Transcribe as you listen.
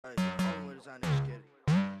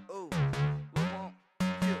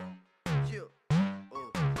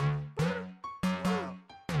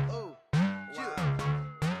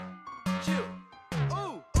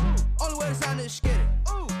skid it.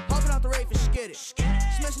 Ooh, hopping out the rave and skid it.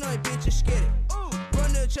 Smashing on your bitches, skid it. Ooh, run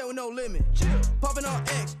to the check with no limit. Popping on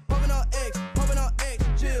X, popping on X, popping on X,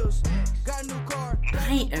 chills. Got a new car.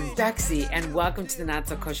 Hi, I'm Bexy, and welcome to the Not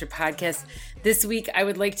So Kosher podcast. This week, I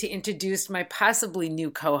would like to introduce my possibly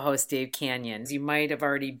new co-host, Dave Canyon. You might have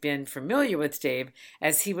already been familiar with Dave,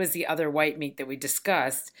 as he was the other white meat that we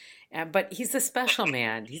discussed. But he's a special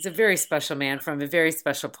man. He's a very special man from a very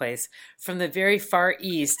special place, from the very far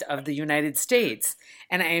east of the United States.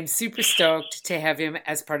 And I am super stoked to have him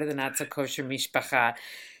as part of the Not So Kosher Mishpacha.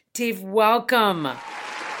 Dave, welcome. Welcome.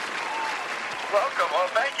 Well,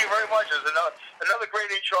 thank you very much. It's another great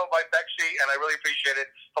intro by Bexy, and I really appreciate it.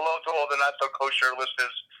 Hello to all the Not So Kosher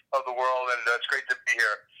listeners of the world, and it's great to be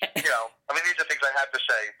here. You know, I mean, these are things I have to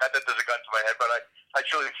say. Not that there's a gun to my head, but I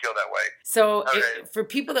truly feel that way. So for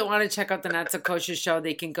people that want to check out the Not So Kosher show,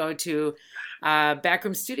 they can go to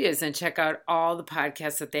Backroom Studios and check out all the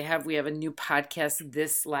podcasts that they have. We have a new podcast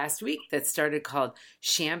this last week that started called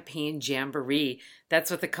Champagne Jamboree.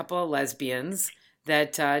 That's with a couple of lesbians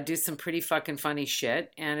that do some pretty fucking funny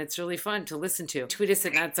shit, and it's really fun to listen to. Tweet us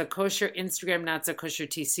at Not So Kosher, Instagram Not So Kosher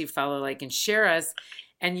TC, follow, like, and share us.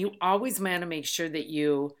 And you always want to make sure that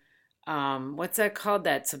you, what's that called?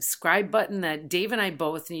 That subscribe button that Dave and I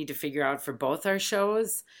both need to figure out for both our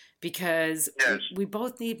shows, because we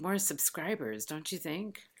both need more subscribers, don't you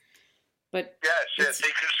think? But yes. They can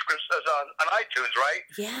subscribe on iTunes, right?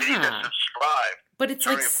 Yeah. You need to subscribe. But it's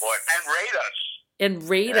very like important. And rate us. And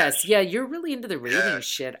rate us. Yeah, you're really into the rating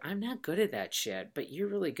shit. I'm not good at that shit, but you're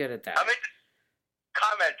really good at that. I mean,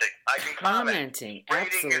 commenting. I can comment.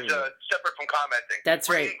 Rating is separate from commenting. That's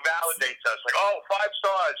right. Rating validates us. Like, 5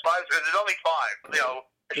 stars. 5. There's only 5. You know,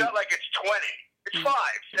 it's not like it's 20. It's 5.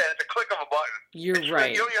 Yeah, it's a click of a button. You're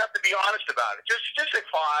right. You don't even have to be honest about it. Just say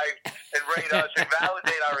 5 and rate us and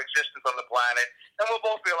validate our existence on the planet, and we'll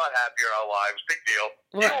both be a lot happier in our lives. Big deal.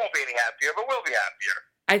 You won't be any happier, but we'll be happier.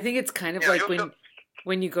 I think it's kind of like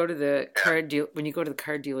when you go to the car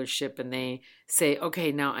dealership and they say, "Okay,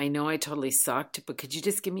 now I know I totally sucked, but could you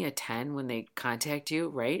just give me a 10 when they contact you?"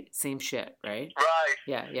 Right? Same shit, right? Right.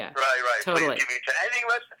 Yeah. Right. Totally. Please give me 10. Anything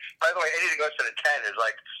less, by the way, anything less than a 10 is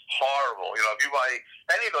like horrible. You know, if you buy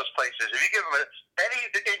any of those places, if you give them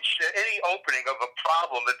any opening of a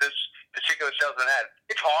problem that this particular salesman had,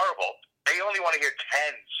 it's horrible. They only want to hear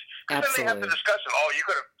 10s. And then they have to discuss it. Oh, you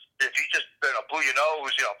could have. If you just blew your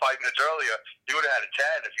nose, 5 minutes earlier, you would have had a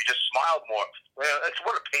 10. If you just smiled more, that's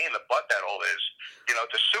what a pain in the butt that all is.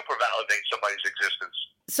 To super validate somebody's existence.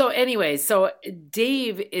 So anyway,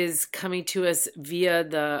 Dave is coming to us via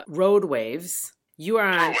the road waves. You are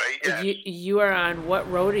on. You are on. What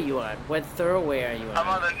road are you on? What thoroughway are you on? I'm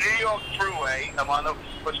on the New York Thruway. I'm on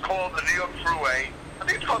what's called the New York Thruway. I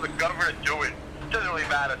think it's called the Governor Dewitt. It doesn't really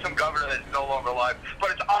matter. Some governor that's no longer alive.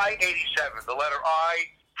 But it's I-87. The letter I-87,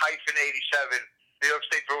 New York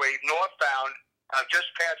State Thruway, northbound. I'm just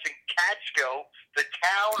passing Catskill, the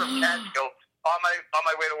town of Catskill, on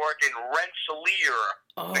my way to work in Rensselaer,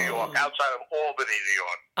 New York, outside of Albany, New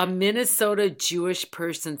York. A Minnesota Jewish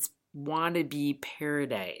person's wannabe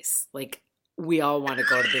paradise. Like, we all want to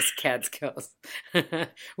go to this Catskills.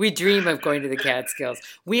 We dream of going to the Catskills.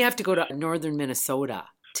 We have to go to northern Minnesota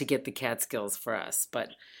to get the Catskills for us, but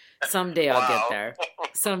someday I'll get there.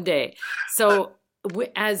 Someday. So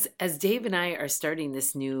as Dave and I are starting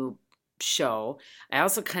this new show, I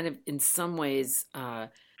also kind of, in some ways,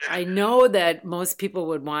 I know that most people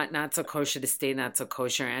would want Not So Kosher to stay Not So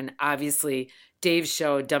Kosher, and obviously Dave's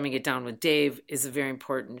show, Dumbing It Down with Dave, is a very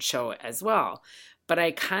important show as well. But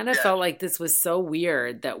I kind of felt like this was so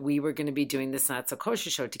weird that we were going to be doing this Not So Kosher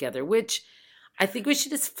show together, which I think we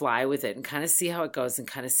should just fly with it and kind of see how it goes and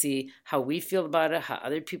kind of see how we feel about it, how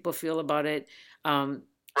other people feel about it. And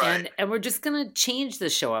we're just going to change the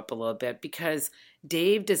show up a little bit because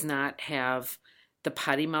Dave does not have the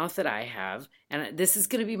potty mouth that I have. And this is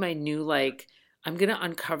going to be my new, I'm going to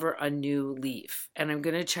uncover a new leaf. And I'm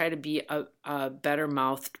going to try to be a better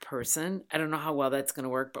mouthed person. I don't know how well that's going to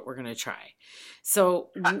work, but we're going to try.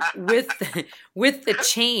 So with the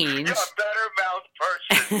change... You're a better mouthed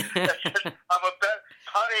person.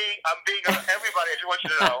 Everybody, I just want you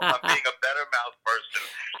to know, I'm being a better mouth person.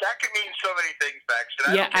 That can mean so many things, Bex.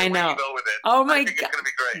 Yeah, I know. Where you go with it. Oh my God. It's going to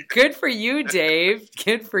be great. Good for you, Dave.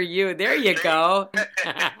 Good for you. There you go.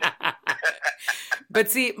 But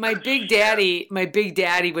see, my big daddy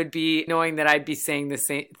would be knowing that I'd be saying the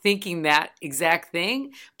same, thinking that exact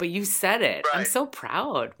thing, but you said it. Right. I'm so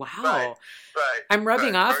proud. Wow. Right. I'm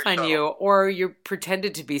rubbing off Very on subtle. you, or you're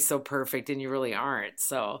pretended to be so perfect and you really aren't.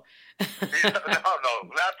 So. No,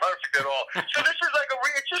 not perfect at all. So this is like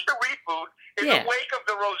it's just a reboot in Yeah. the wake of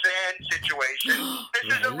the Roseanne situation.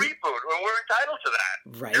 This is a Right. reboot, and we're entitled to that.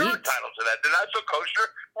 Right. You're entitled to that. The Not So Kosher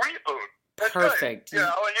reboot. That's Perfect. Good. You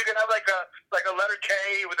know, and you can have like a letter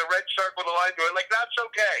K with a red circle with a line through it, like Not So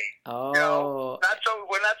K. Oh. You know,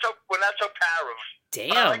 we're not so Parav.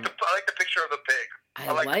 Damn. I like the picture of the pig. I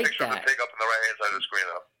like the like picture of the that. pig up on the right hand side of the screen,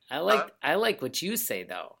 though. I like what you say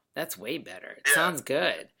though. That's way better. It Yeah. sounds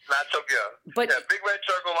good. Not so good. But Yeah, big red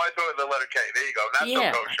circle line through it with the letter K. There you go.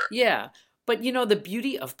 Not so kosher. Yeah. But you know, the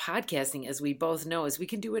beauty of podcasting, as we both know, is we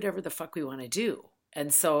can do whatever the fuck we want to do.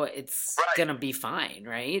 And so it's Right. gonna be fine,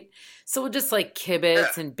 right? So we'll just like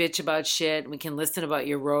kibitz and bitch about shit. We can listen about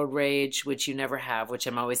your road rage, which you never have, which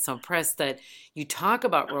I'm always so impressed that you talk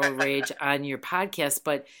about road rage on your podcast,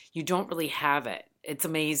 but you don't really have it. It's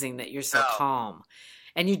amazing that you're so No. calm.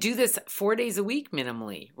 And you do this 4 days a week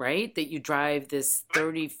minimally, right? That you drive this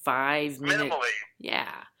 35-minute. Minimally.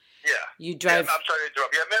 Yeah. Yeah. You drive. Yeah, I'm sorry to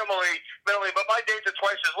interrupt. Yeah, minimally, but my days are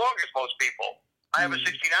twice as long as most people. I have a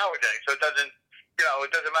 16-hour day, so it doesn't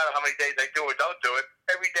matter how many days I do or don't do it.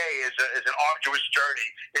 Every day is an arduous journey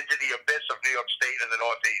into the abyss of New York State and the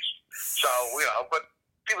Northeast. So, but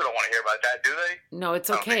people don't want to hear about that, do they? No, it's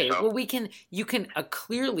I don't okay. think so. Well, you can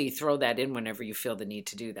clearly throw that in whenever you feel the need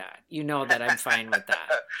to do that. You know that I'm fine with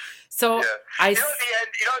that. So Yeah. At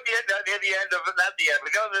the end of not the end,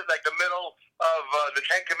 but there's like the middle of the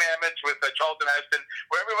Ten Commandments with Charlton Heston,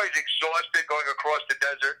 where everybody's exhausted going across the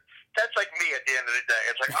desert. That's like me at the end of the day.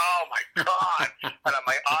 It's like, oh my God. And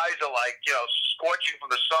my eyes are like, scorching from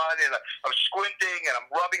the sun, and I'm squinting, and I'm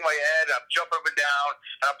rubbing my head, and I'm jumping up and down,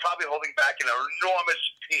 and I'm probably holding back an enormous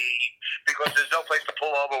pee because there's no place to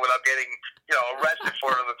pull over without getting, arrested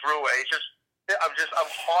for it on the thruway. I'm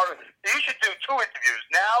hard. You should do 2 interviews.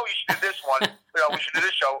 Now you should do this one. We should do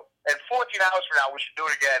this show. And 14 hours from now, we should do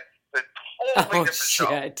it again. It's a totally different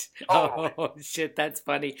shit. show. Totally. Oh shit, that's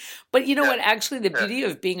funny. But you know what? Actually, the Yeah. beauty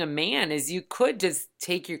of being a man is you could just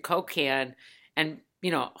take your Coke can and,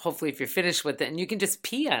 hopefully if you're finished with it, and you can just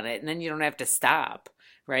pee on it, and then you don't have to stop,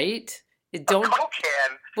 right? It don't. A Coke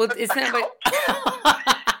can. Well, it's A not. Coke can.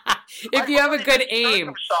 If you have a good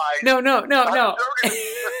aim. No.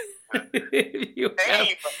 If you have-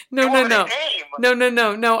 Aim. No. You want an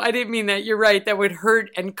aim. No. I didn't mean that. You're right. That would hurt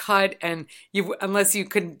and cut, and unless you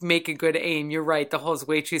could make a good aim. You're right. The hole's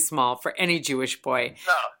way too small for any Jewish boy.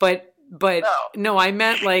 No. But No. I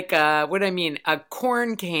meant like what I mean, a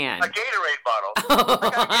corn can. A Gatorade bottle. I got a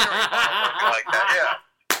Gatorade bottle working like that.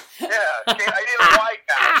 Yeah. I need a wide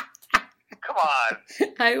now. Come on.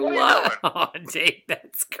 I What are you love. Oh, Dave,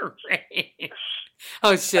 that's great.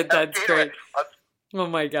 Oh shit, that's great. Oh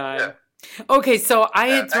my god. Yeah. Okay, so I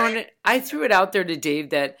Yeah, had threw it out there to Dave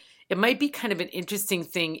that it might be kind of an interesting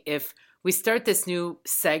thing if we start this new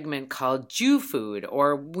segment called Jew Food,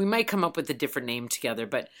 or we might come up with a different name together,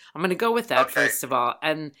 but I'm going to go with that Okay. first of all.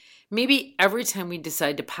 And maybe every time we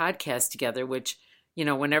decide to podcast together, which,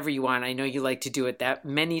 whenever you want, I know you like to do it that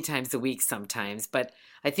many times a week sometimes, but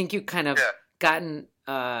I think you kind of gotten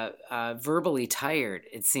verbally tired,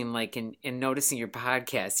 it seemed like, in noticing your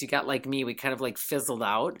podcast. You got like me, we kind of like fizzled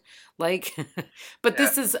out. Like, but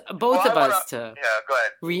this is both of us to... Yeah, go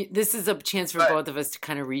ahead. This is a chance for both of us to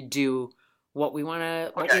kind of redo what we want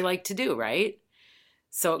to, what we like to do, right?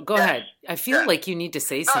 So go ahead. I feel like you need to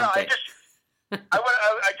say something.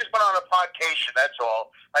 I just went on a podcation. That's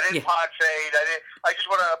all. I didn't pod fade. I just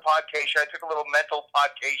went on a podcation. I took a little mental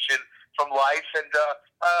podcation from life, and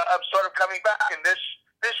I'm sort of coming back. And this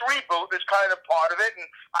reboot is kind of part of it. And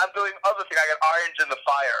I'm doing other things. I got irons in the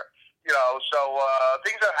fire. So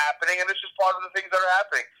things are happening, and this is part of the things that are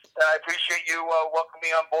happening. And I appreciate you welcoming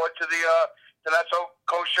me on board to the Not So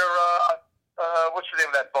Kosher. What's the name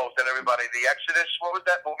of that boat and everybody? The Exodus? What was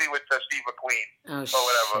that movie with Steve McQueen? Oh,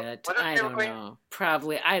 or whatever. shit. Was it I Steve don't McQueen? know.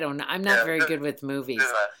 Probably. I don't know. I'm not very good with movies.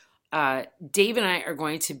 Dave and I are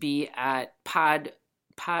going to be at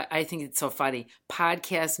I think it's so funny,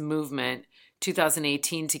 Podcast Movement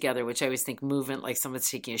 2018 together, which I always think movement like someone's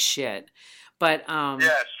taking a shit. But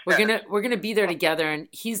we're gonna be there together, and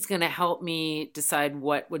he's gonna help me decide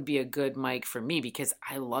what would be a good mic for me, because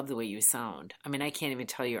I love the way you sound. I mean, I can't even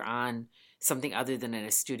tell you're on something other than in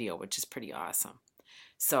a studio, which is pretty awesome.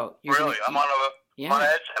 So I'm on Yeah. I'm on a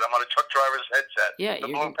headset. I'm on a truck driver's headset. Yeah, the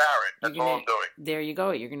Blue Parrot. That's all I'm doing. There you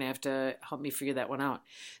go. You're gonna have to help me figure that one out.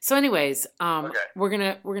 So, anyways, Okay. we're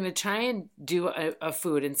gonna try and do a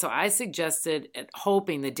food, and so I suggested,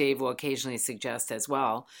 hoping that Dave will occasionally suggest as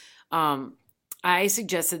well. I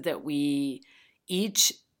suggested that we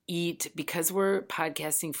each eat, because we're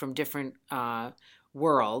podcasting from different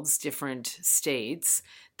worlds, different states,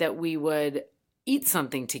 that we would eat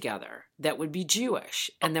something together that would be Jewish,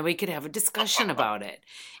 and then we could have a discussion about it.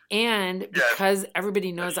 And because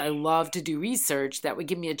everybody knows I love to do research, that would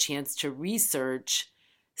give me a chance to research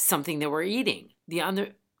something that we're eating.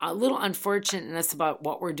 A little unfortunateness about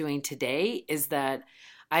what we're doing today is that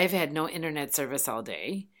I've had no internet service all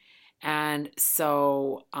day. And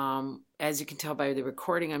so, as you can tell by the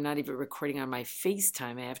recording, I'm not even recording on my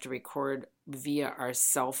FaceTime. I have to record via our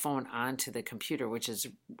cell phone onto the computer, which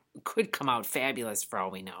could come out fabulous for all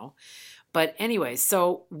we know. But anyway,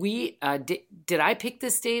 so we did I pick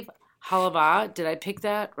this, Dave? Halava? Did I pick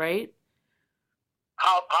that right?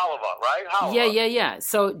 Halava, right? Halava. Yeah.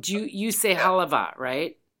 So you say halava,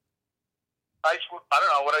 right? I don't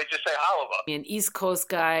know. What did I just say? Halava. An East Coast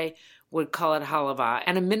guy would call it halava,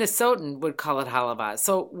 and a Minnesotan would call it halava.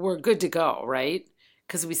 So we're good to go, right?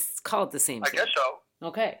 Because we call it the same thing. I guess so.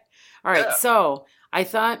 Okay. All right. Yeah. So I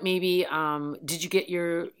thought maybe, did you get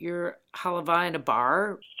your halava in a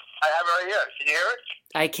bar? I have it right here. Can you hear it?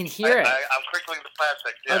 I can hear it. I'm crinkling the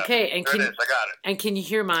plastic. Yeah. Okay. And there it is. I got it. And can you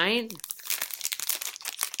hear mine?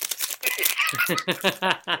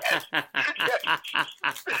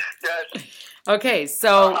 Yes. Okay, so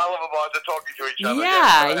Halava bars are talking to each other.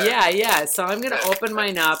 Yeah. So I'm gonna open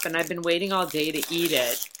mine up, and I've been waiting all day to eat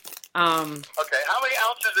it. Okay, how many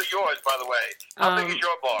ounces are yours, by the way? How big is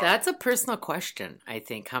your bar? That's a personal question, I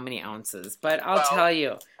think, how many ounces. But I'll tell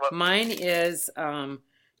you, mine is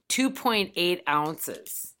 2.8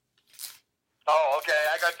 ounces. Oh, okay.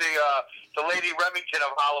 I got the Lady Remington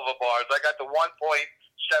of Halava bars. I got the 1.75.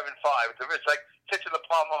 It's like fits in the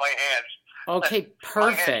palm of my hands. Okay, My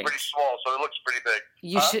hand's perfect. pretty small, so it looks pretty big.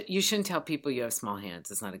 You shouldn't tell people you have small hands.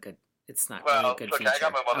 It's not really a good okay, feature. I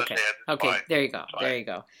got my mother's hand. Okay, Fine. there you go. There you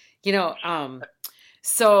go.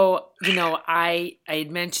 So, I had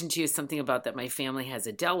mentioned to you something about that my family has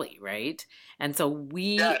a deli, right? And so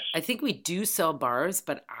I think we do sell bars,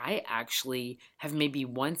 but I actually have maybe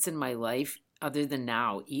once in my life, other than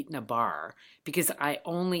now, eaten a bar, because I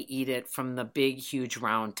only eat it from the big, huge,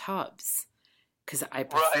 round tubs. Because I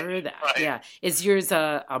prefer that. Right. Yeah. Is yours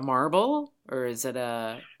a marble, or is it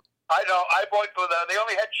a... I know. I bought for them. They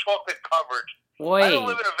only had chocolate covered. Boy. I don't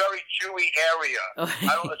live in a very Jewy area.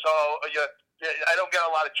 I don't get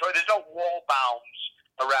a lot of choice. There's no wall bounds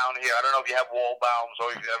around here. I don't know if you have wall bounds or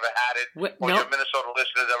if you've ever had it, or your Minnesota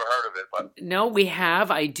listeners ever heard of it. But no, we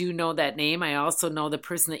have. I do know that name. I also know the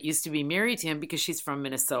person that used to be married to him because she's from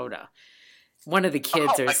Minnesota. One of the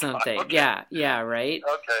kids or something. God, okay. Yeah, right?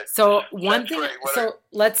 Okay. So one thing,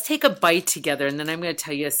 let's take a bite together, and then I'm going to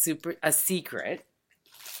tell you a secret.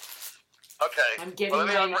 Okay. I'm going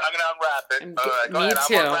to unwrap it. All right, go me ahead.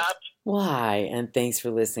 too. I'm unwrapped. Why? And thanks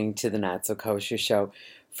for listening to the Not So Kosher Show.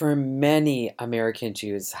 For many American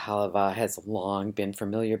Jews, halava has long been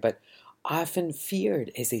familiar, but often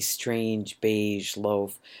feared as a strange beige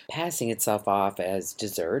loaf, passing itself off as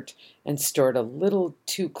dessert and stored a little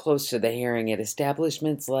too close to the herring at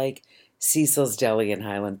establishments like Cecil's Deli in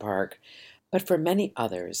Highland Park. But for many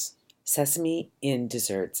others, sesame in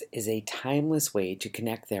desserts is a timeless way to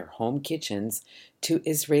connect their home kitchens to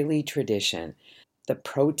Israeli tradition. The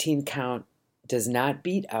protein count does not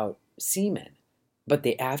beat out semen, but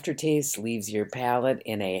the aftertaste leaves your palate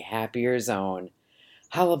in a happier zone.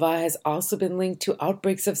 Halava has also been linked to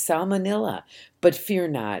outbreaks of salmonella, but fear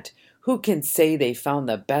not. Who can say they found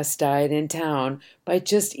the best diet in town by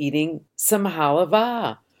just eating some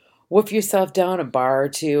halava? Wolf yourself down a bar or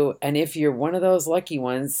two, and if you're one of those lucky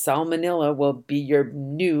ones, salmonella will be your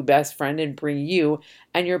new best friend and bring you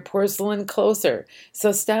and your porcelain closer.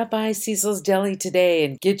 So stop by Cecil's Deli today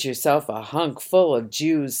and get yourself a hunk full of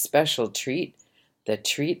Jews' special treat, the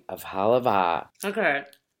treat of halava. Okay,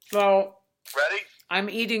 so... Ready? I'm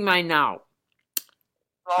eating mine now.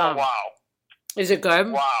 Oh, wow. Is it good?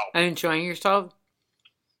 Wow. Are you enjoying yourself?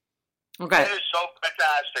 Okay. It is so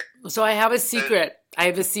fantastic. So I have a secret. I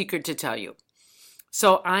have a secret to tell you.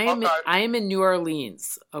 So I am in New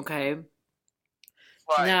Orleans, okay?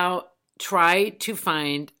 Right. Now, try to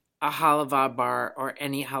find a halava bar or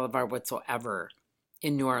any halava bar whatsoever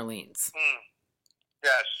in New Orleans.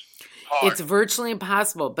 Yes. Hard. It's virtually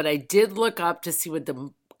impossible, but I did look up to see what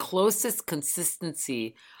the closest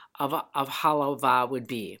consistency of halava would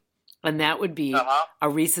be. And that would be a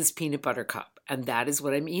Reese's peanut butter cup. and that is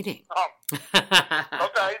what I'm eating. Oh,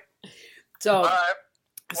 okay. So, All right.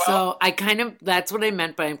 Well, so I that's what I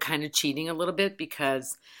meant by I'm kind of cheating a little bit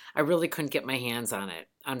because I really couldn't get my hands on it,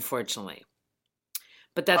 unfortunately.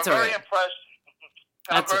 But that's I'm all very right. impressed.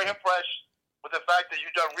 I'm very impressed with the fact that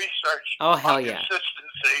you've done research Oh, hell on yeah.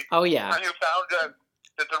 consistency. Oh, yeah. And you found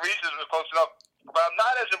that the reasons were close enough. But I'm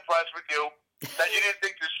not as impressed with you that you didn't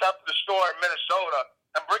think to stop at the store in Minnesota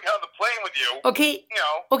and bring it on the plane with you. Okay. You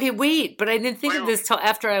know. Okay, wait. But I didn't think of this till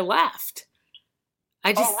after I left.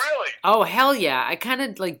 I just. Oh, really? Oh, hell yeah. I kind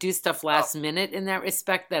of like do stuff last minute in that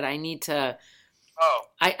respect that I need to. Oh.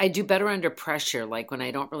 I do better under pressure, like when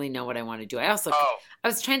I don't really know what I want to do. I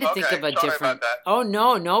was trying to think of a Sorry different. about that. Oh,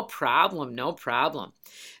 no problem. No problem.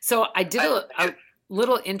 So I did a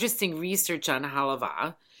little interesting research on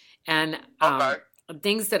halava and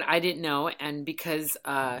things that I didn't know. And because,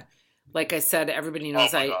 like I said, everybody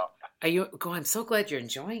knows I'm so glad you're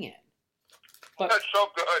enjoying it. But it's so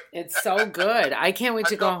good. It's so good. I can't wait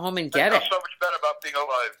to go home and get it. I feel so much better about being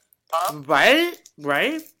alive. Huh?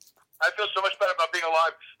 Right? I feel so much better about being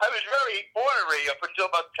alive. I was very ornery up until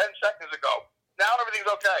about 10 seconds ago. Now everything's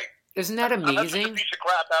okay. Isn't that amazing? I'm not such a piece of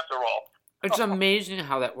crap after all. It's amazing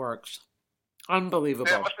how that works. Unbelievable.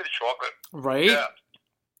 Yeah, it must be the chocolate. Right? Yeah.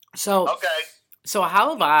 So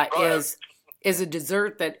halava is a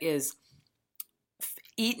dessert that is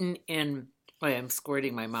eaten in... Wait, I'm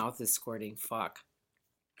squirting. My mouth is squirting. Fuck.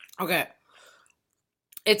 Okay.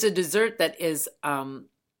 It's a dessert that is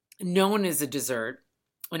known as a dessert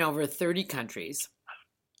in over 30 countries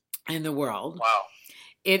in the world. Wow.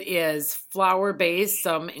 It is flour-based.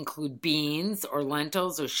 Some include beans or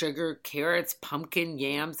lentils or sugar, carrots, pumpkin,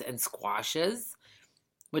 yams, and squashes,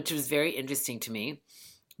 which was very interesting to me.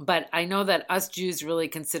 But I know that us Jews really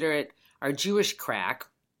consider it our Jewish crack.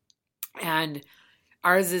 And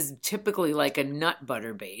ours is typically like a nut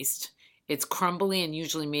butter based. It's crumbly and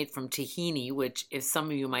usually made from tahini, which, if some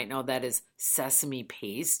of you might know, that is sesame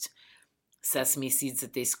paste. Sesame seeds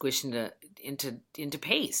that they squish into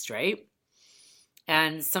paste, right?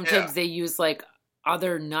 And sometimes they use like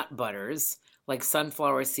other nut butters, like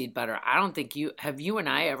sunflower seed butter. I don't think you and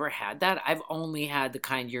I ever had that? I've only had the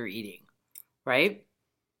kind you're eating, right?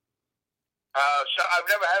 So I've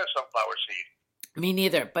never had a sunflower seed. Me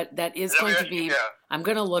neither, but that is going to be, I'm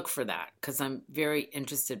going to look for that because I'm very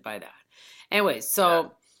interested by that. Anyway,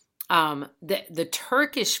 so the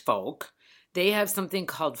Turkish folk, they have something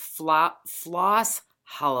called floss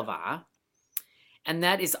halava, and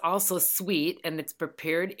that is also sweet, and it's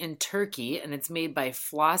prepared in Turkey, and it's made by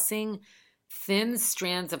flossing thin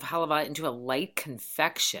strands of halava into a light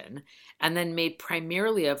confection, and then made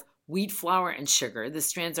primarily of wheat flour and sugar. The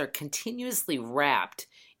strands are continuously wrapped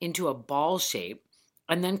into a ball shape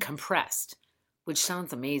and then compressed, which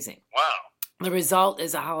sounds amazing. Wow. The result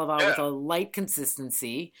is a halava with a light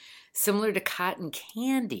consistency, similar to cotton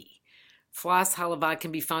candy. Floss halava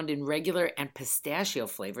can be found in regular and pistachio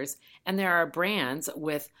flavors, and there are brands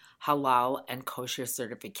with halal and kosher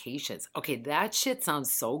certifications. Okay, that shit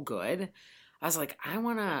sounds so good. I was like, I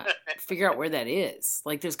want to figure out where that is.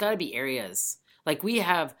 Like, there's got to be areas. Like, we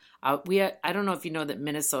have, I don't know if you know that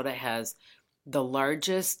Minnesota has the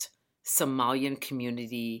largest Somalian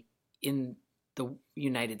community in the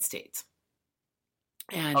United States.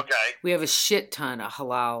 And we have a shit ton of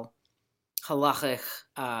halachic,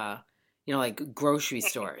 like grocery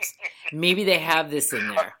stores. Maybe they have this in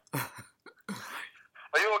there.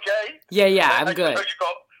 Are you okay? Yeah, I'm good.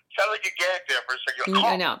 Sound like you gagged there for a second.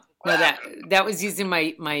 I know. No, that was using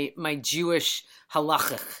my Jewish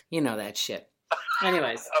halachic, that shit.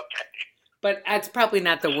 Anyways. Okay. But that's probably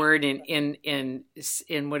not the word in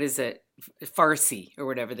what is it? Farsi or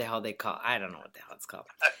whatever the hell they call it. I don't know what the hell it's called.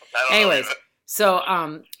 Anyways, so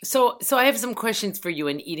I have some questions for you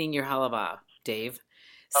in eating your halava, Dave.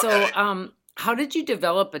 So, how did you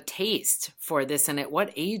develop a taste for this, and at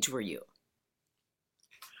what age were you?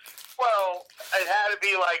 Well, it had to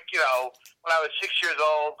be like, when I was 6 years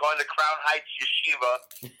old, going to Crown Heights Yeshiva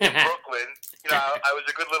in Brooklyn. I was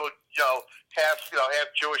a good little, half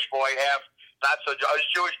Jewish boy, half not so. I was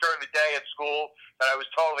Jewish during the day at school, but I was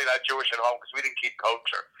totally not Jewish at home because we didn't keep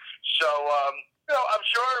kosher. So, I'm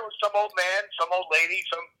sure it was some old man, some old lady,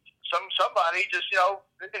 somebody just,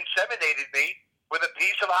 inseminated me with a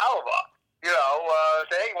piece of halava.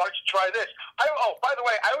 Say, hey, why don't you try this? By the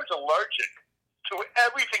way, I was allergic to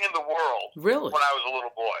everything in the world. Really? When I was a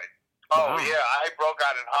little boy. Wow. Oh, yeah. I broke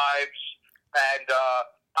out in hives. And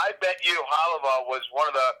I bet you halava was one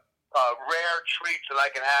of the rare treats that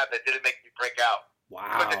I can have that didn't make me break out. Wow.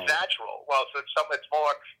 Because it's natural. Well, so it's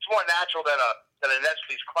more natural than a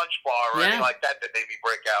Nestle's Crunch Bar or anything like that made me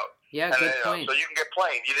break out. Yeah, good point. So you can get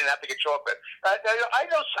plain. You didn't have to get chocolate. I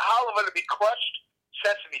know halva to be crushed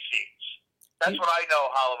sesame seeds. That's what I know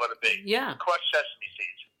halva to be. Yeah. Crushed sesame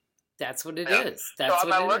seeds. That's what it is. That's so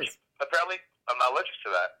what it is. Apparently, I'm not allergic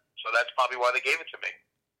to that. So that's probably why they gave it to me.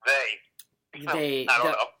 They I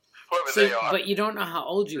don't know. Whoever they are. But you don't know how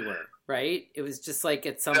old you were, right? It was just like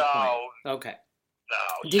at some point. Okay.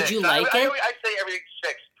 No. Did 6. You like it? I say everything's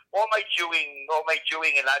 6. All my chewing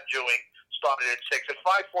and not chewing started at 6. At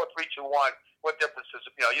 5, 4, 3, 2, 1, what difference is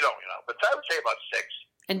it? You don't. But I would say about 6.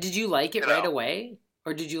 And did you like it right away?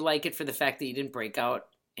 Or did you like it for the fact that you didn't break out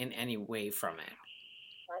in any way from it?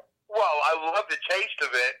 Well, I love the taste of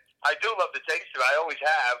it. I do love the taste of it. I always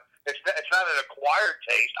have. It's not an acquired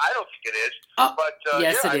taste. I don't think it is. Oh, but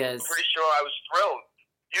yes, it I'm is. pretty sure I was thrilled.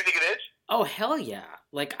 You think it is? Oh, hell yeah.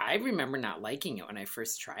 Like, I remember not liking it when I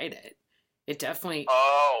first tried it. It definitely,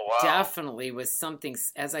 definitely was something,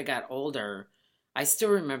 as I got older, I still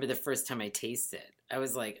remember the first time I tasted it. I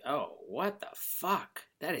was like, oh, what the fuck?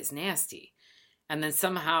 That is nasty. And then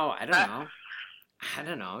somehow, I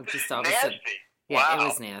don't know, just all of a sudden. Yeah, it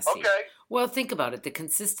was nasty. Okay. Well, think about it. The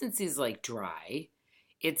consistency is like dry.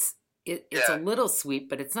 It's a little sweet,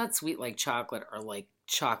 but it's not sweet like chocolate or like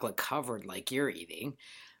chocolate covered like you're eating.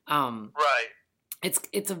 Right.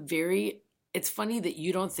 It's funny that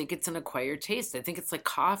you don't think it's an acquired taste. I think it's like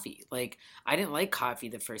coffee. Like, I didn't like coffee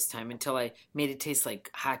the first time until I made it taste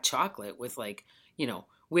like hot chocolate with like,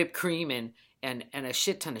 whipped cream and a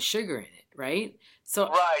shit ton of sugar in it, right? So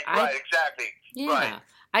right, exactly. Yeah.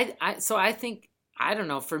 Right. I think, I don't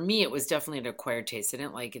know, for me it was definitely an acquired taste. I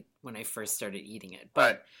didn't like it when I first started eating it.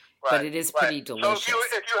 But but it is pretty delicious. So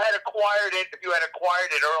if you had acquired it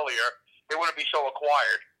earlier, it wouldn't be so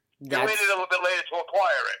acquired. You waited a little bit later to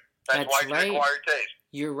acquire it. That's why it's an acquired taste.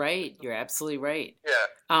 You're right. You're absolutely right.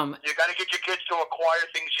 Yeah. You got to get your kids to acquire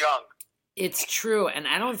things young. It's true, and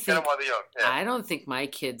I don't think get them while they're young. Yeah. I don't think my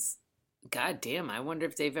kids. God damn! I wonder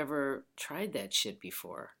if they've ever tried that shit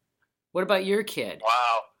before. What about your kid?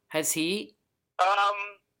 Wow. Has he? I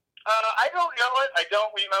don't know it. I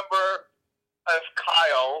don't remember if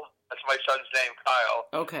Kyle. That's my son's name,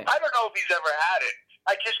 Kyle. Okay. I don't know if he's ever had it.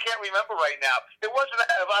 I just can't remember right now. It wasn't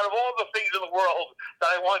out of all the things in the world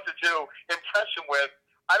that I wanted to impress him with.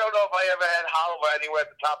 I don't know if I ever had halva anywhere at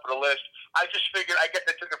the top of the list. I just figured, I guess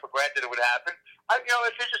I took it for granted it would happen.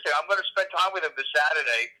 It's interesting. I'm going to spend time with him this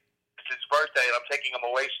Saturday. It's his birthday, and I'm taking him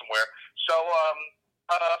away somewhere. So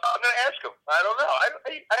I'm going to ask him. I don't know.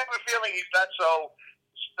 I have a feeling he's not so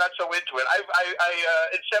into it. I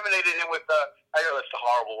inseminated him with I know that's a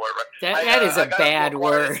horrible word, right? That is a bad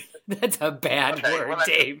word. That's a bad word,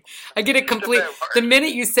 Dave. I get it complete. The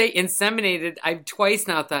minute you say inseminated, I've twice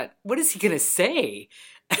now thought, what is he going to say?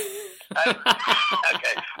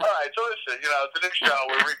 Okay. All right. So listen, it's a new show.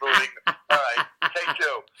 We're rebooting. All right. Take 2.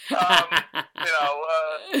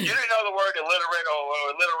 You didn't know the word illiterate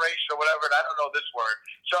or alliteration or whatever, and I don't know this word.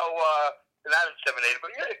 So, not inseminated,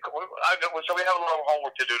 but so we have a little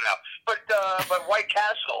homework to do now. But White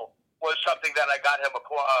Castle was something that I got him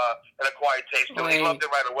an acquired taste to. He loved it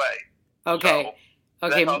right away. Okay. So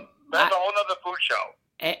okay. That's a whole other food show.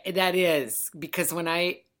 That is, because when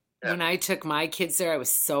I took my kids there, I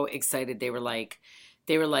was so excited. They were like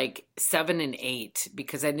 7 and 8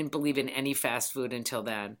 because I didn't believe in any fast food until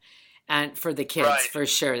then. And for the kids, for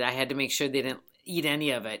sure, I had to make sure they didn't eat any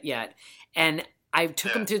of it yet. And I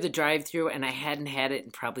took them through the drive-thru, and I hadn't had it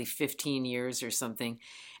in probably 15 years or something.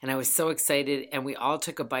 And I was so excited, and we all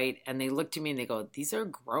took a bite, and they looked at me, and they go, these are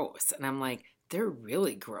gross. And I'm like, they're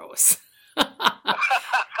really gross.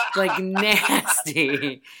 Like,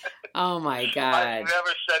 nasty. Oh, my God. I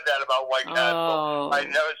never said that about White Castle. I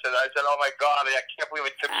never said that. I said, oh, my God, I can't believe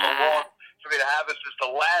it took so long for me to have this. This is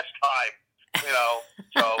the last time.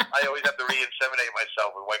 So I always have to re-inseminate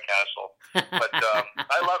myself with White Castle. But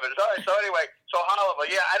I love it. All right, so anyway, halva,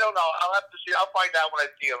 I don't know. I'll have to see. I'll find out when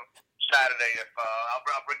I see him Saturday. If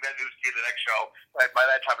I'll bring that news to you the next show. By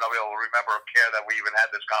that time, I'll be able to remember or care that we even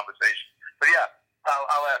had this conversation. But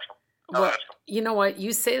I'll ask him. Well, you know what?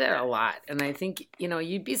 You say that a lot, and I think,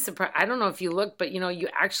 you'd be surprised. I don't know if you look, but, you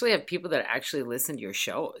actually have people that actually listen to your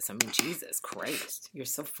shows. I mean, Jesus Christ, you're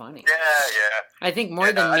so funny. Yeah. I think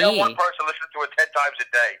more than I me. got one person listens to it 10 times a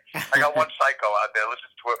day. I got one psycho out there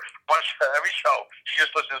listens to it every show. She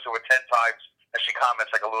just listens to it 10 times, and she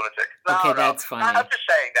comments like a lunatic. No, that's funny. I'm just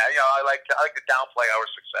saying that. I like to downplay our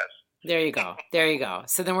success. There you go.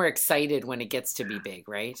 So then we're excited when it gets to be big,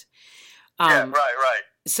 right? Yeah, right.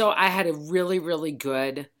 So I had a really, really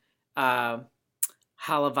good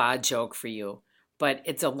halava joke for you. but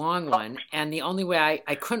it's a long one. And the only way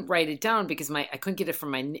I couldn't write it down because I couldn't get it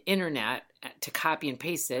from my internet to copy and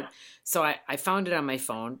paste it. So I found it on my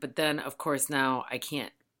phone. But then, of course, now I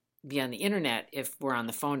can't be on the internet if we're on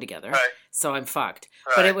the phone together. Right. So I'm fucked.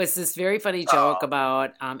 Right. But it was this very funny joke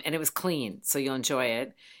about, and it was clean, so you'll enjoy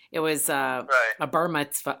it. It was a bar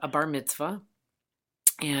mitzvah.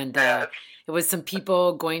 And it was some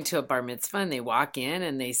people going to a bar mitzvah, and they walk in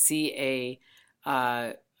and they see a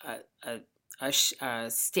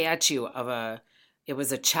statue of it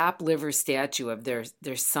was a chopped liver statue of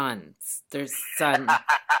their son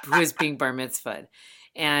who is being bar mitzvahed.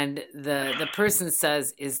 And the person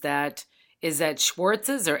says, is that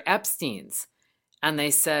Schwartz's or Epstein's? And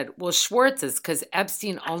they said, well, Schwartz's, because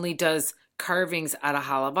Epstein only does carvings out of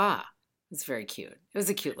halava. It's very cute. It was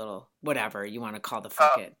a cute little whatever you want to call the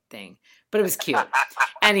fucking thing, but it was cute.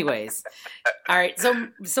 Anyways, all right.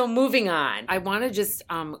 So moving on, I want to just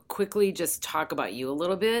quickly just talk about you a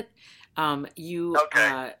little bit.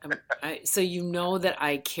 Okay. So you know that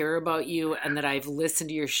I care about you and that I've listened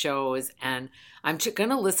to your shows, and I'm going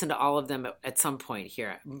to listen to all of them at some point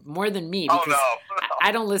here, more than me, because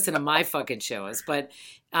I don't listen to my fucking shows. But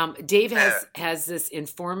Dave has this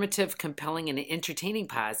informative, compelling, and entertaining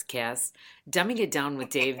podcast, Dumbing It Down with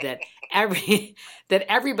Dave, that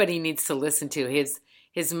everybody needs to listen to.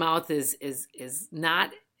 His mouth is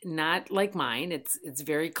not like mine. It's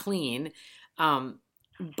very clean,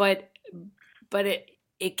 but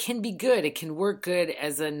it can be good. It can work good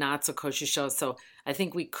as a not so kosher show. So I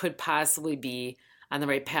think we could possibly be on the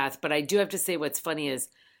right path. But I do have to say, what's funny is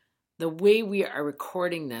the way we are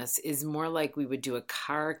recording this is more like we would do a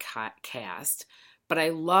car cast. But I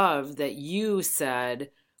love that you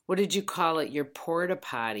said, what did you call it? Your porta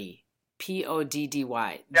potty,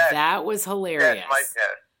 Poddy. Yes. That was hilarious. Yes,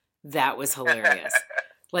 That was hilarious.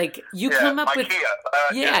 Like you come up with,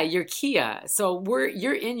 Kia. Your Kia. So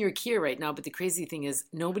you're in your Kia right now, but the crazy thing is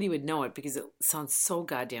nobody would know it because it sounds so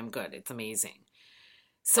goddamn good. It's amazing.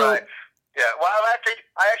 So, right. Yeah. Well, I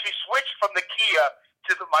actually switched from the Kia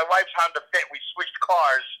to my wife's Honda Fit. We switched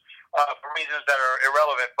cars for reasons that are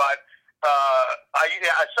irrelevant, but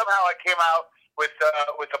somehow I came out with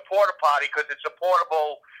a porta potty because it's a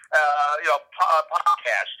portable,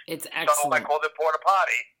 podcast. It's excellent. So I called it porta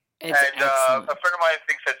potty. It's excellent. A friend of mine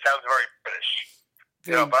thinks it sounds very British.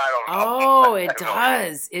 But I don't know. Oh, it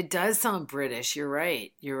does. It does sound British. You're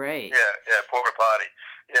right. Yeah, porta potty.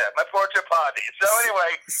 Yeah, my porta potty. So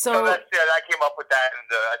anyway, I came up with that, and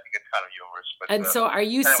I think it's kind of humorous. But, and so are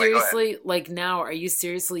you seriously, like now, are you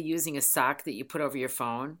seriously using a sock that you put over your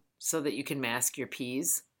phone so that you can mask your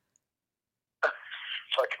peas?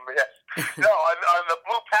 No, on the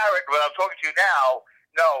Blue Parrot, when I'm talking to you now,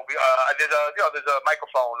 no, there's a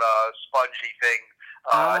microphone spongy thing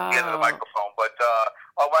at the end of the microphone. But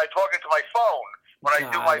when I'm talking to my phone, when I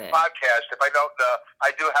do my podcast, if I don't,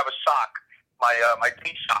 I do have a sock, my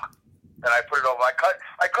pea sock, and I put it over. I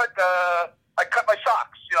cut my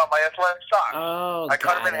socks, my athletic socks. Oh, I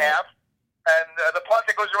cut them in half, and the part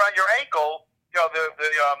that goes around your ankle,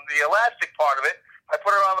 the elastic part of it, I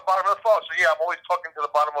put it on the bottom of the phone. So I'm always talking to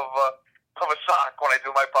the bottom of a sock when I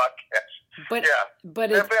do my podcast.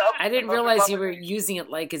 But I didn't realize you were using it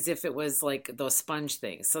like as if it was like those sponge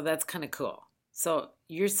things. So that's kind of cool. So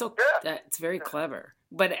you're that's very clever.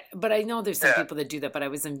 But I know there's some people that do that. But I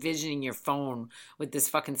was envisioning your phone with this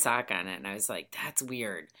fucking sock on it, and I was like, that's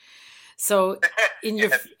weird. So in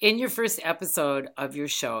your first episode of your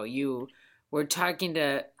show, you were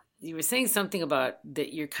saying something about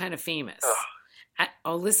that you're kind of famous.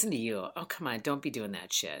 Listen to you. Oh, come on, don't be doing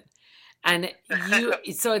that shit. And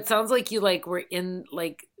so it sounds like you were in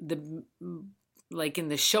in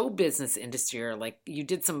the show business industry, or you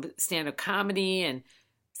did some stand-up comedy and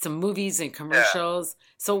some movies and commercials. Yeah.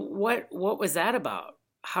 So what was that about?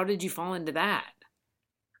 How did you fall into that?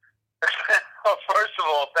 Well, first of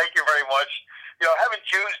all, thank you very much. Haven't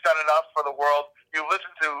Jews done enough for the world? You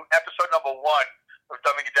listened to episode number 1 of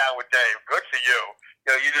Dumbing It Down with Dave. Good for you.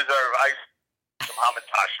 You deserve some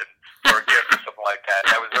hamantashen or a gift or something like that.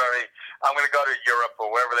 I'm going to go to Europe or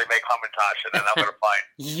wherever they make hamantashen, and I'm going to find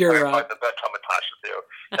the best hamantashen for you.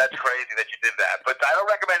 That's crazy that you did that. But I don't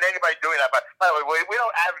recommend anybody doing that. But by the way, we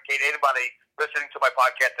don't advocate anybody listening to my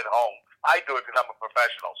podcast at home. I do it because I'm a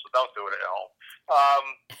professional, so don't do it at home.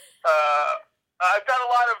 I've done a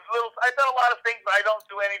lot of things, but I don't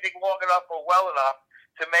do anything long enough or well enough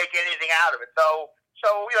to make anything out of it. So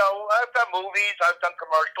I've done movies, I've done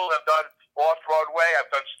commercials, I've done off-Broadway, I've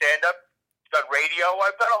done stand-up, I've done radio,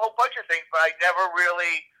 I've done a whole bunch of things, but I never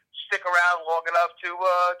really stick around long enough to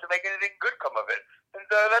make anything good come of it. And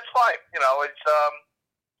that's fine.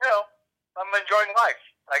 I'm enjoying life,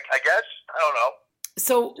 I guess. I don't know.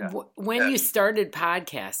 So Yeah. when you started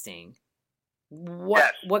podcasting,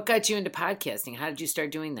 what got you into podcasting? How did you start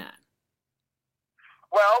doing that?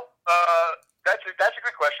 Well, that's a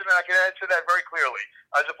good question, and I can answer that very clearly,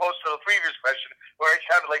 as opposed to the previous question where it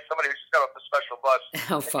sounded like somebody who just got off the special bus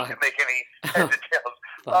Oh, and fuck. didn't make any head details.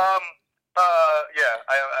 Fuck. I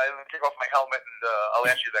take off my helmet and I'll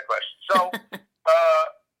answer you that question. So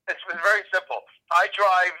it's been very simple. I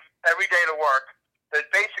drive every day to work. That's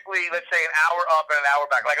basically, let's say, an hour up and an hour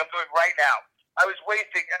back, like I'm doing right now. I was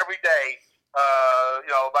wasting every day,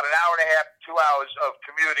 about an hour and a half, 2 hours of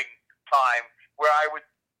commuting time, where I would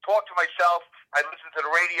talk to myself. I'd listen to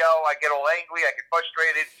the radio. I get all angry. I get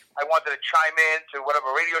frustrated. I wanted to chime in to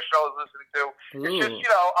whatever radio show I was listening to. It's just,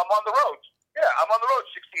 I'm on the road. Yeah, I'm on the road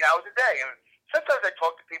 16 hours a day. And sometimes I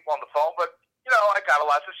talk to people on the phone, but, I got a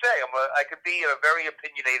lot to say. I could be a very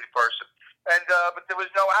opinionated person. And but there was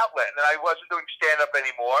no outlet, and I wasn't doing stand-up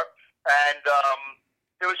anymore. And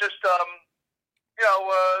it was just, just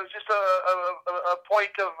a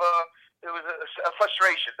point of, it was a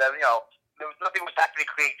frustration that, there was nothing was happening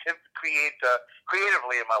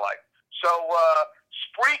creatively in my life. So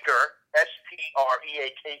Spreaker,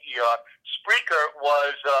 Spreaker, Spreaker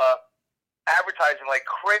was advertising like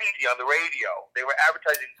crazy on the radio. They were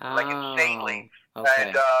advertising like insanely,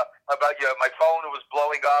 and about my phone was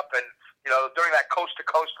blowing up, and during that Coast to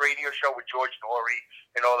Coast radio show with George Norrie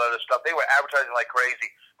and all that other stuff, they were advertising like crazy.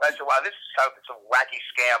 And I said, "Wow, this sounds like some wacky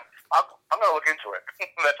scam. I'm going to look into it."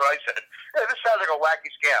 That's what I said. "Yeah, this sounds like a wacky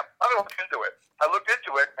scam. I'm going to look into it." I looked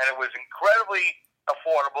into it, and it was incredibly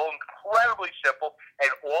affordable, incredibly simple, and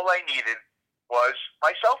all I needed was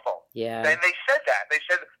my cell phone. Yeah. And they said that. They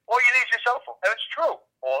said, all you need is your cell phone. And it's true.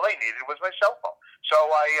 All I needed was my cell phone. So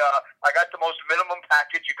I got the most minimum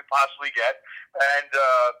package you could possibly get, and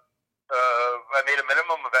I made a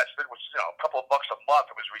minimum investment, which is a couple of bucks a month.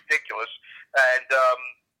 It was ridiculous. And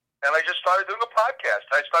I just started doing a podcast.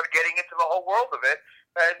 I started getting into the whole world of it,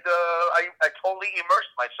 and I totally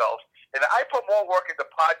immersed myself. And I put more work into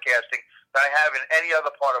podcasting than I have in any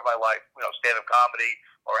other part of my life, stand-up comedy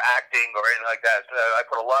or acting or anything like that. I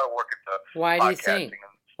put a lot of work into podcasting.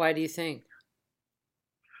 Why do you think?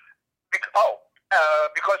 Because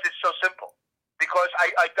it's so simple. Because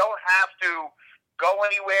I don't have to go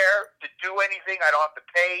anywhere to do anything. I don't have to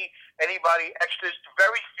pay anybody extras.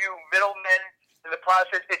 Very few middlemen in the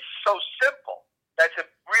process. It's so simple. That's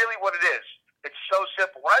really what it is. It's so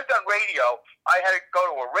simple. When I've done radio, I had to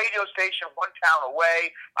go to a radio station one town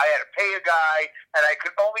away. I had to pay a guy, and I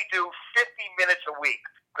could only do 50 minutes a week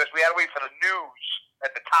because we had to wait for the news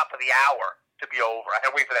at the top of the hour to be over. I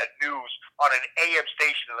had to wait for that news on an AM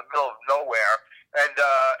station in the middle of nowhere. And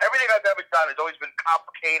everything I've ever done has always been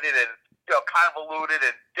complicated and convoluted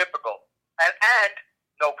and difficult. And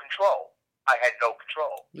no control. I had no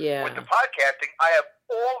control. Yeah. With the podcasting, I have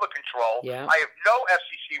all the control. Yeah. I have no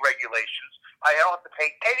FCC regulations. I don't have to pay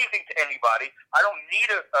anything to anybody. I don't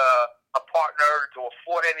need a partner to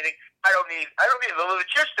afford anything. I don't need the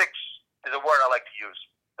logistics is a word I like to use.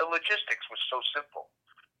 The logistics was so simple.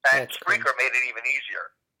 And Spreaker made it even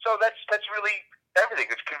easier. So that's really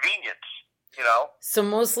everything. It's convenience, So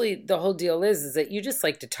mostly the whole deal is that you just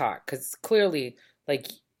like to talk, because clearly, like,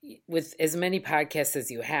 with as many podcasts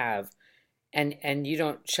as you have, and you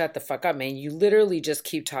don't shut the fuck up, man. You literally just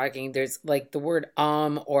keep talking. There's like the word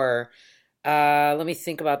or let me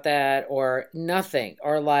think about that, or nothing,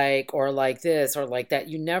 or like this, or like that.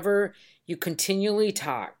 You continually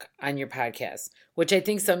talk on your podcast, which I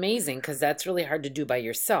think is amazing, because that's really hard to do by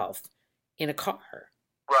yourself in a car.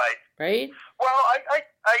 Right. Well, I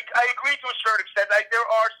agree to a certain extent. There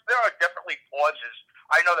are definitely pauses.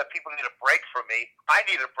 I know that people need a break from me. I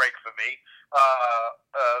need a break from me.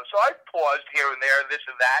 So I paused here and there, this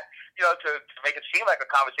and that, to make it seem like a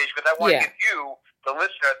conversation, because I want to give you, the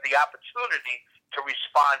listener, the opportunity to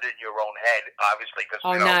respond in your own head, obviously. Cause,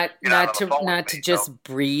 not to just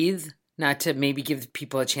breathe, not to maybe give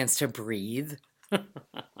people a chance to breathe. Right.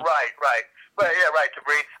 But yeah, right, to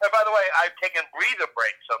breathe. And by the way, I've taken breather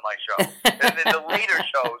breaks on my show. And in the later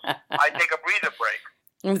shows, I take a breather break.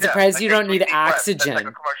 I'm surprised you don't need oxygen. That's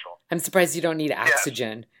like a commercial. I'm surprised you don't need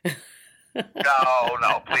oxygen.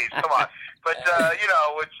 No, please, come on. But,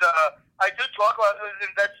 it's, I do talk about,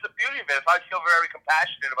 and that's the beauty of it. If I feel very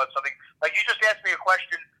compassionate about something, like you just asked me a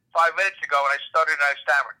question 5 minutes ago, and I stuttered and I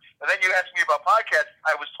stammered. And then you asked me about podcasts,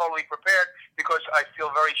 I was totally prepared because I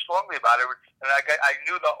feel very strongly about it. And I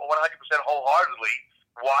knew 100% wholeheartedly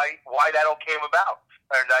why that all came about.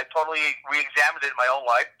 And I totally re-examined it in my own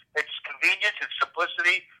life. It's convenience, it's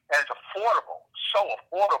simplicity, and it's affordable. So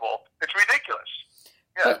affordable, it's ridiculous.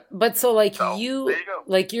 Yeah. But so like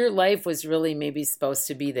like your life was really maybe supposed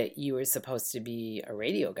to be that you were supposed to be a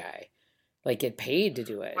radio guy, like get paid to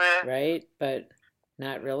do it, right? But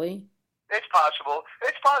not really. It's possible.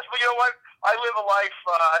 It's possible. You know what? I live a life.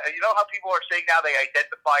 You know how people are saying now they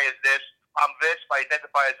identify as this. I'm this. I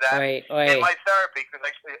identify as that. Right. In my therapy, because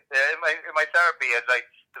in my therapy, as I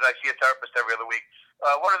see a therapist every other week,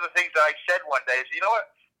 one of the things that I said one day is, you know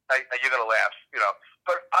what? You're gonna laugh, you know,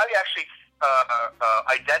 but I actually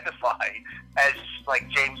identify as like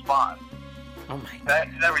James Bond. Oh my God.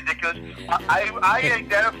 Isn't that ridiculous? I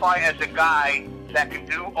identify as a guy that can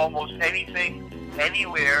do almost anything,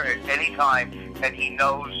 anywhere, at any time, and he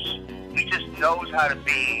just knows how to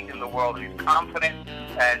be in the world. He's confident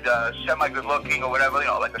and semi-good looking or whatever, you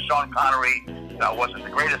know, like a Sean Connery. You know, wasn't the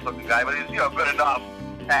greatest looking guy, but he's, you know, good enough.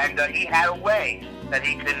 And he had a way that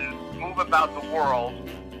he can move about the world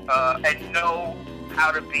and know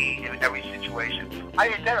how to be in every situation. I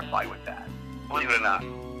identify with that, believe it or not.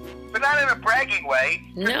 But not in a bragging way.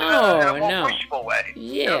 No, in a more wishful way.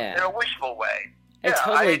 Yeah. In a wishful way. I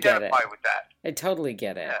totally get it. I identify with that. I totally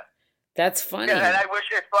get it. Yeah. That's funny. Yeah, and I wish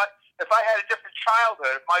if I had a different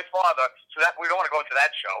childhood, if my father, so that we don't want to go into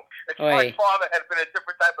that show. If my father had been a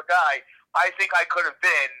different type of guy, I think I could have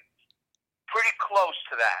been pretty close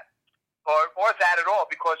to that. Or that at all,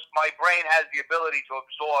 because my brain has the ability to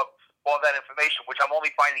absorb all that information, which I'm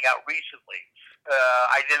only finding out recently.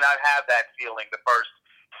 I did not have that feeling the first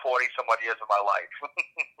 40-some-odd years of my life.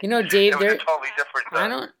 You know, Dave, it was a totally different.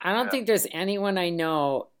 I don't think there's anyone I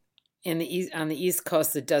know on the East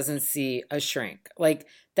Coast that doesn't see a shrink. Like,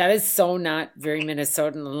 that is so not very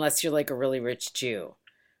Minnesotan unless you're like a really rich Jew.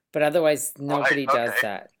 But otherwise, nobody does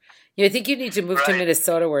that. I think you need to move to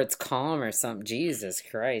Minnesota where it's calm or something. Jesus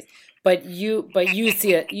Christ! But you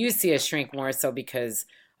see a shrink more so because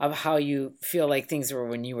of how you feel like things were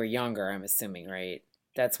when you were younger. I'm assuming, right?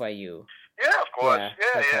 That's why you. Yeah, of course.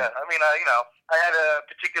 Yeah. Okay. I mean, you know, I had a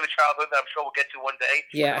particular childhood that I'm sure we'll get to one day.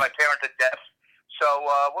 Yeah. My parents are deaf, so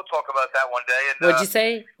we'll talk about that one day. And, What'd you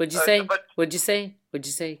say? What'd you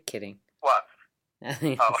say? Kidding. What? I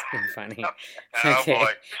think it's been funny. Oh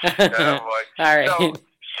boy. Oh boy. All right.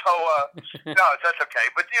 So no, that's okay.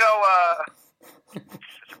 But you know,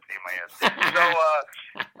 it's a pain in my ass. So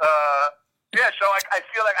yeah. So I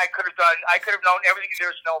feel like I could have known everything there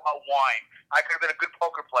is to know about wine. I could have been a good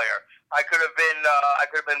poker player. I could have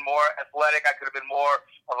been more athletic. I could have been more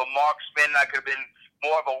of a marksman. I could have been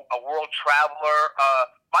more of a world traveler.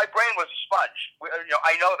 My brain was a sponge. You know,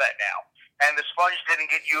 I know that now. And the sponge didn't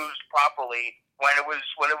get used properly when it was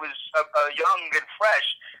young and fresh.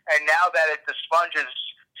 And now that the sponge is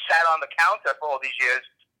sat on the counter for all these years,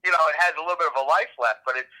 you know, it has a little bit of a life left,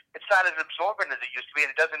 but it's not as absorbent as it used to be, and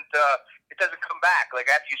it doesn't come back. Like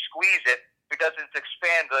after you squeeze it, it doesn't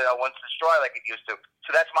expand once it's dry like it used to. So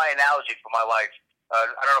that's my analogy for my life. I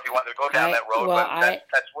don't know if you want to go down that road, but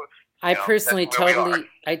that's what. I personally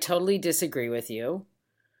totally disagree with you.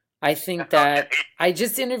 I think that I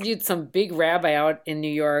just interviewed some big rabbi out in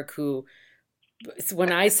New York who,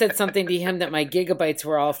 when I said something to him that my gigabytes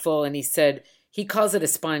were all full, and he said, he calls it a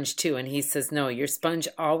sponge too, and he says, no, your sponge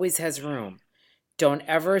always has room. Don't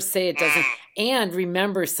ever say it doesn't. And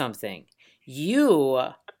remember something,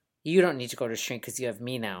 you don't need to go to shrink because you have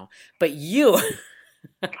me now, but you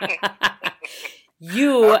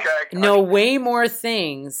know way more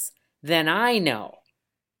things than I know.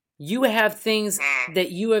 You have things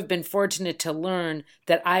that you have been fortunate to learn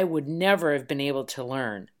that I would never have been able to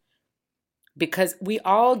learn. Because we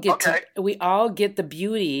all get the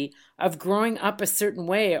beauty of growing up a certain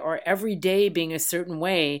way, or every day being a certain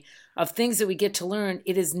way, of things that we get to learn.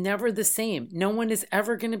 It is never the same. No one is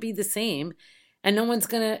ever going to be the same, and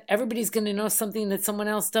everybody's going to know something that someone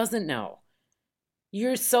else doesn't know.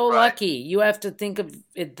 You're so lucky. You have to think of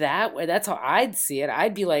it that way. That's how I'd see it.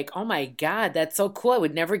 I'd be like, oh my God, that's so cool. I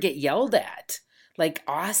would never get yelled at. Like,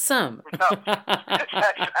 awesome. No, that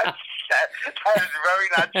is very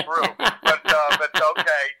not true. But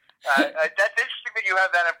okay. That's interesting that you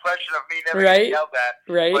have that impression of me never getting yelled at.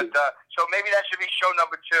 Right. But so maybe that should be show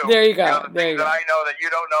number 2. There you go. You know, the things that I know that you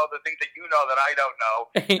don't know, the things that you know that I don't know,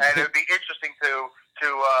 and it would be interesting to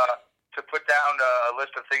put down a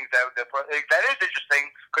list of things that is interesting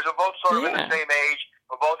because we're both sort of in the same age.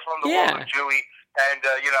 We're both from the world of Jewy, and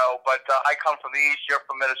you know. But I come from the East. You're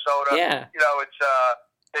from Minnesota. Yeah. You know, it's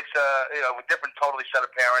you know, a different, totally set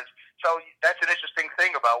of parents. So that's an interesting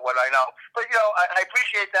thing about what I know. But you know, I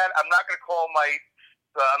appreciate that. I'm not going to call my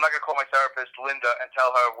therapist Linda and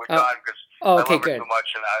tell her we're done because I love her too much,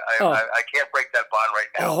 and I can't break that bond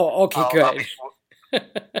right now. Oh, okay, good.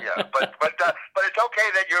 Yeah, but it's okay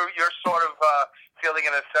that you're sort of feeling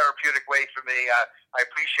in a therapeutic way for me. I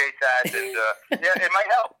appreciate that, and yeah, it might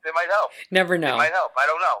help. It might help. Never know. It might help. I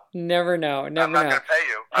don't know. Never know. Never I'm not know. going to pay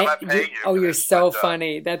you. I'm not paying you. Oh, for you're this, so but,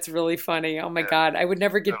 funny. That's really funny. Oh my God, I would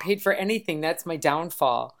never get paid for anything. That's my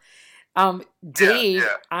downfall. Dave,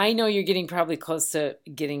 yeah. I know you're getting probably close to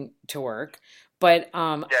getting to work, but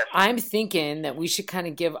Yes. I'm thinking that we should kind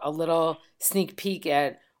of give a little sneak peek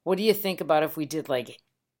at what do you think about if we did like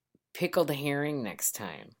pickled herring next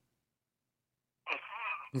time?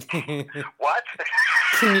 What?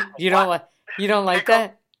 You don't like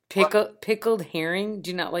Pickled- that pickled herring? Do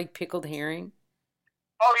you not like pickled herring?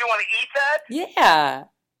 Oh, you want to eat that? Yeah.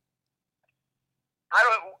 I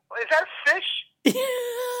don't. Is that fish?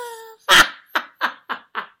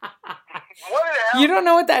 What the hell? You don't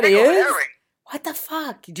know what that Pickled is? herring. What the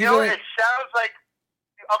fuck? Do You know, it sounds like.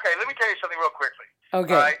 Okay, let me tell you something real quickly.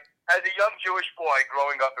 Okay. All right? As a young Jewish boy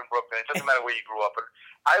growing up in Brooklyn, it doesn't matter where you grew up, but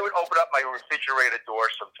I would open up my refrigerator door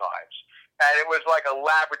sometimes, and it was like a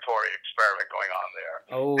laboratory experiment going on there.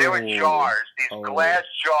 Oh. There were jars, these glass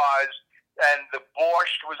jars, and the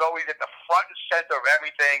borscht was always at the front and center of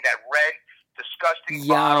everything. That red, disgusting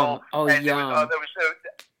bottle. Oh, and yum.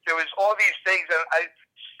 There was all these things, and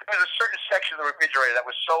there was a certain section of the refrigerator that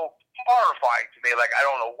was so horrifying to me. Like, I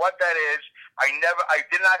don't know what that is. I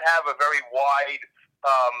did not have a very wide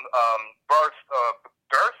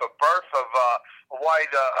a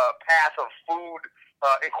wide path of food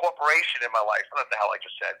incorporation in my life. I don't know what the hell I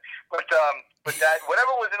just said, but that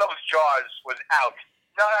whatever was in those jars was out.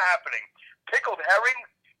 Not happening. Pickled herring.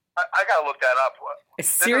 I gotta look that up.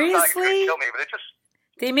 Seriously? Kill me, but it just.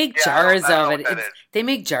 They make Yeah, jars I don't of know it. what that is. They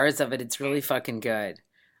make jars of it. It's really fucking good.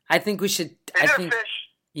 I think we should. Is it a fish?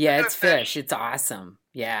 Yeah, Is it it's a fish? It's awesome.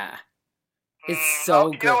 Yeah, it's Mm,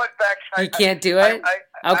 so you good. know what, Bex? You can't do it. Okay.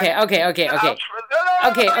 No, Okay. I Okay.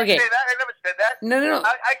 didn't say that. I never said that. No.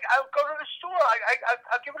 I'll go to the store.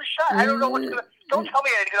 I'll give it a shot. I don't know what's gonna. Don't tell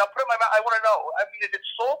me anything. I'll put it in my mouth. I want to know. I mean, is it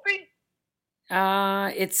salty?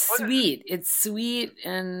 It's sweet. It's sweet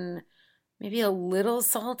and maybe a little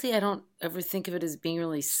salty. I don't ever think of it as being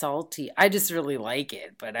really salty. I just really like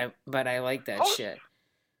it, but I like that shit.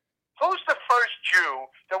 Who's the first Jew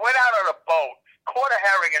that went out on a boat, caught a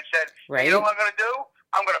herring, and said, Right. "You know what I'm going to do?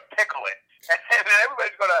 I'm going to pickle it." And then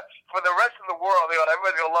everybody's going to, for the rest of the world,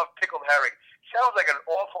 everybody's going to love pickled herring. Sounds like an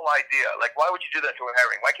awful idea. Like, why would you do that to a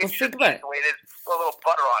herring? Why can't you Think just about eat it. the way it is, put a little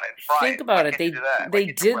butter on it, and fry Think it? about Why it. can't you do that? Why They can't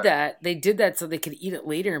you did do that. They did that so they could eat it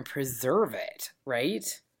later and preserve it, right?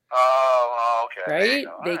 Oh, okay. There Right? you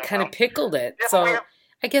go. They All right, kind of pickled it. Yeah, but So we have-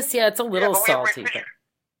 I guess it's a little but we have salty. But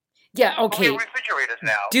yeah, But we okay. have refrigerators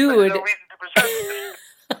now. Dude. There's no reason to preserve it.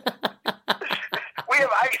 We have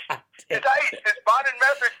ice. There's ice. There's modern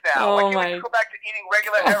methods now. Oh, Why can't my- we just go back to eating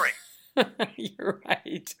regular herring? You're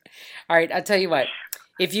right. All right, I'll tell you what.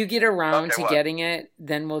 If you get around Okay, to what? getting it,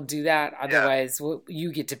 then we'll do that. Otherwise,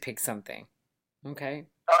 you get to pick something. Okay?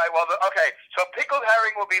 All right, well, okay. So pickled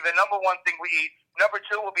herring will be the number one thing we eat. Number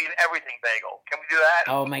two will be an everything bagel. Can we do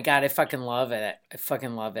that? Oh my God, I fucking love it. I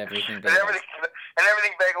fucking love everything. And Bagel.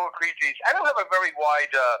 everything bagel with cream cheese. I don't have a very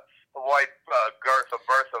wide berth of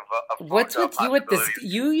food, What's with you with this?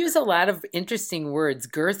 possibilities. You use a lot of interesting words.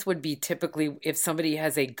 Girth would be typically if somebody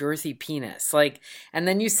has a girthy penis. Like, and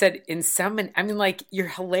then you said insemin. I mean, like, you're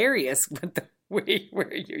hilarious with the way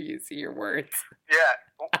where you're using your words. Yeah.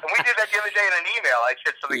 And we did that the other day in an email. I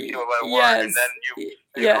said something to you about a word, and then you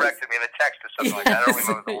Yes. corrected me in a text or something like that. I don't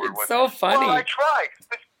remember the word. It's so funny. Well, I tried.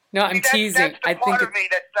 No, I'm teasing. That's the I part think of me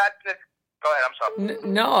that's not. Go ahead. I'm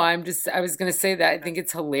sorry. no, I was going to say that I think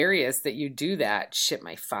it's hilarious that you do that. Shit,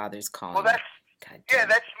 my father's calling. Well, that's me. God yeah. damn it.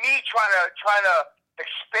 That's me trying to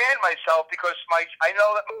expand myself because I know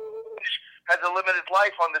that has a limited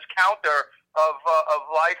life on this counter of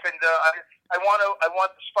life, and I want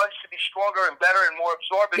the sponge to be stronger and better and more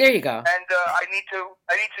absorbent. There you go. And I need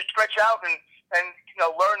to stretch out and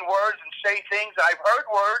learn words and say things. I've heard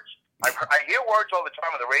words. I hear words all the time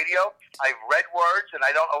on the radio. I've read words, and I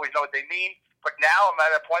don't always know what they mean. But now I'm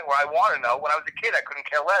at a point where I want to know. When I was a kid, I couldn't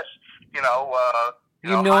care less.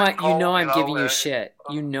 I'm giving you shit.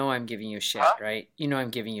 You know I'm giving you shit, Huh? right? You know I'm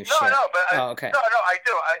giving you No, shit. but okay. I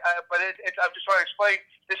do. But I'm just trying to explain.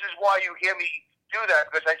 This is why you hear me do that,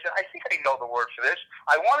 because I said I think I know the word for this.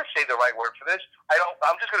 I want to say the right word for this.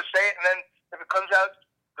 I'm just going to say it, and then if it comes out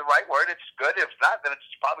the right word, it's good. If not, then it's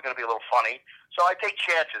probably going to be a little funny. So I take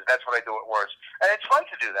chances. That's what I do at words, and it's fun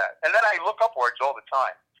to do that. And then I look up words all the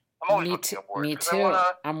time. I'm always looking up words. Me 'cause too. I wanna,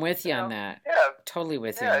 I'm with you on that. Yeah. Totally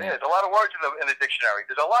with you Yeah, on it that. is. A lot of words in the dictionary.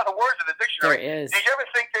 There's a lot of words in the dictionary. There is. Did you ever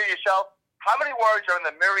think to yourself, how many words are in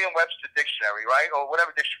the Merriam-Webster dictionary, right? Or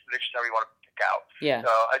whatever dictionary you want to out. Yeah.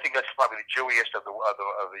 I think that's probably the Jewiest of the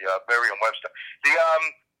Merriam-Webster.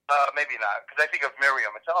 Maybe not, because I think of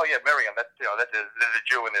Miriam. It's Miriam. That's there's a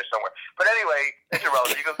Jew in there somewhere. But anyway, it's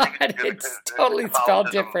irrelevant. It's totally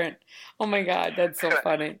spelled different. Oh my God, that's so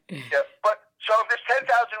funny. Yeah, but so if there's 10,000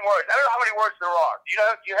 words, I don't know how many words there are. Do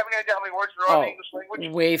you have any idea how many words there are in the English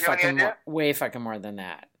language? Way fucking more than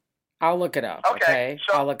that. I'll look it up. Okay.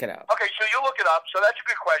 So, I'll look it up. Okay, so you look it up. So that's a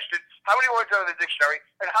good question. How many words are in the dictionary,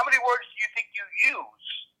 and how many words do you think you use?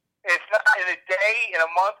 If not in a day, in a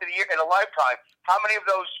month, in a year, in a lifetime, how many of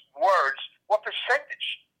those words, what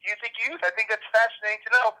percentage do you think you use? I think that's fascinating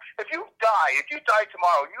to know. If you die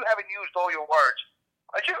tomorrow, and you haven't used all your words,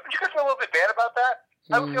 would you feel a little bit bad about that?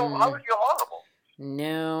 I would feel horrible.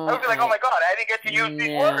 No. I would be like, oh my God, I didn't get to use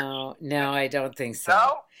these words. No, I don't think so.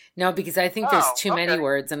 No? No, because I think there's too many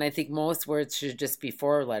words, and I think most words should just be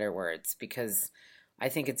 4-letter words, because I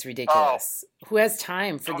think it's ridiculous. Who has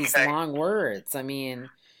time for these long words? I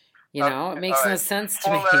mean, it makes no sense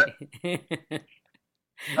to me.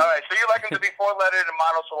 All right, so you like them to be 4-lettered and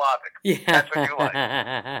monosyllabic. Yeah. That's what you like.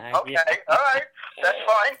 Okay, yeah. All right, that's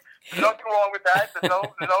fine. There's nothing wrong with that. There's no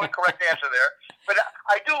incorrect answer there. But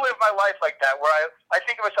I do live my life like that, where I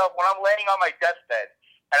think of myself when I'm laying on my deathbed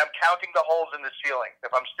and I'm counting the holes in the ceiling.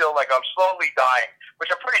 If I'm still I'm slowly dying,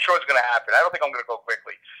 which I'm pretty sure is going to happen. I don't think I'm going to go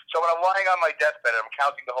quickly. So when I'm lying on my deathbed and I'm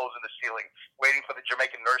counting the holes in the ceiling, waiting for the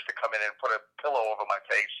Jamaican nurse to come in and put a pillow over my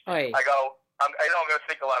face, Oy. I know I'm going to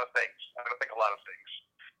think a lot of things.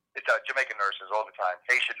 It's Jamaican nurses all the time,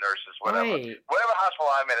 Haitian nurses, whatever. Right. Whatever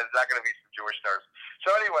hospital I'm in, it's not going to be some Jewish nurse.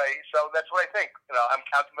 So anyway, that's what I think. I'm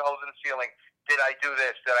counting the holes in the ceiling. Did I do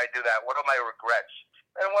this? Did I do that? What are my regrets?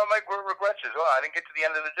 And one of my regrets is, I didn't get to the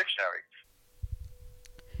end of the dictionary.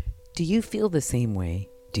 Do you feel the same way?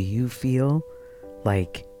 Do you feel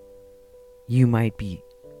like you might be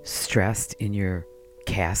stressed in your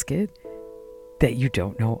casket that you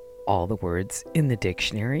don't know all the words in the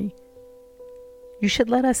dictionary? You should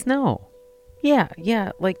let us know. Yeah,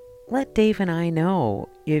 let Dave and I know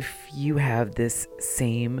if you have this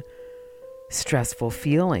same stressful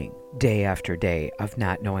feeling day after day of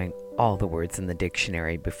not knowing all the words in the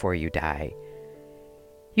dictionary before you die.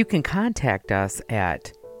 You can contact us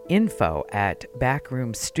at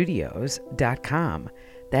info@backroomstudios.com.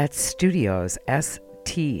 That's studios,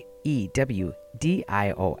 STEWDIOS.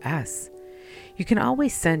 You can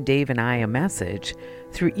always send Dave and I a message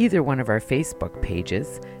through either one of our Facebook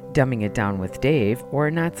pages, Dumbing It Down with Dave or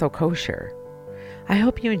Not So Kosher. I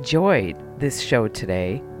hope you enjoyed this show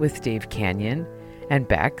today with Dave Kanyan and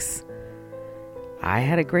Bex. I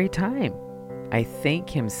had a great time. I thank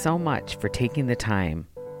him so much for taking the time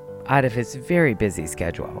out of his very busy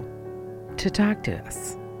schedule to talk to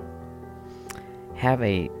us. Have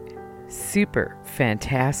a super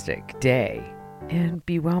fantastic day and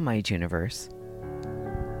be well, my universe.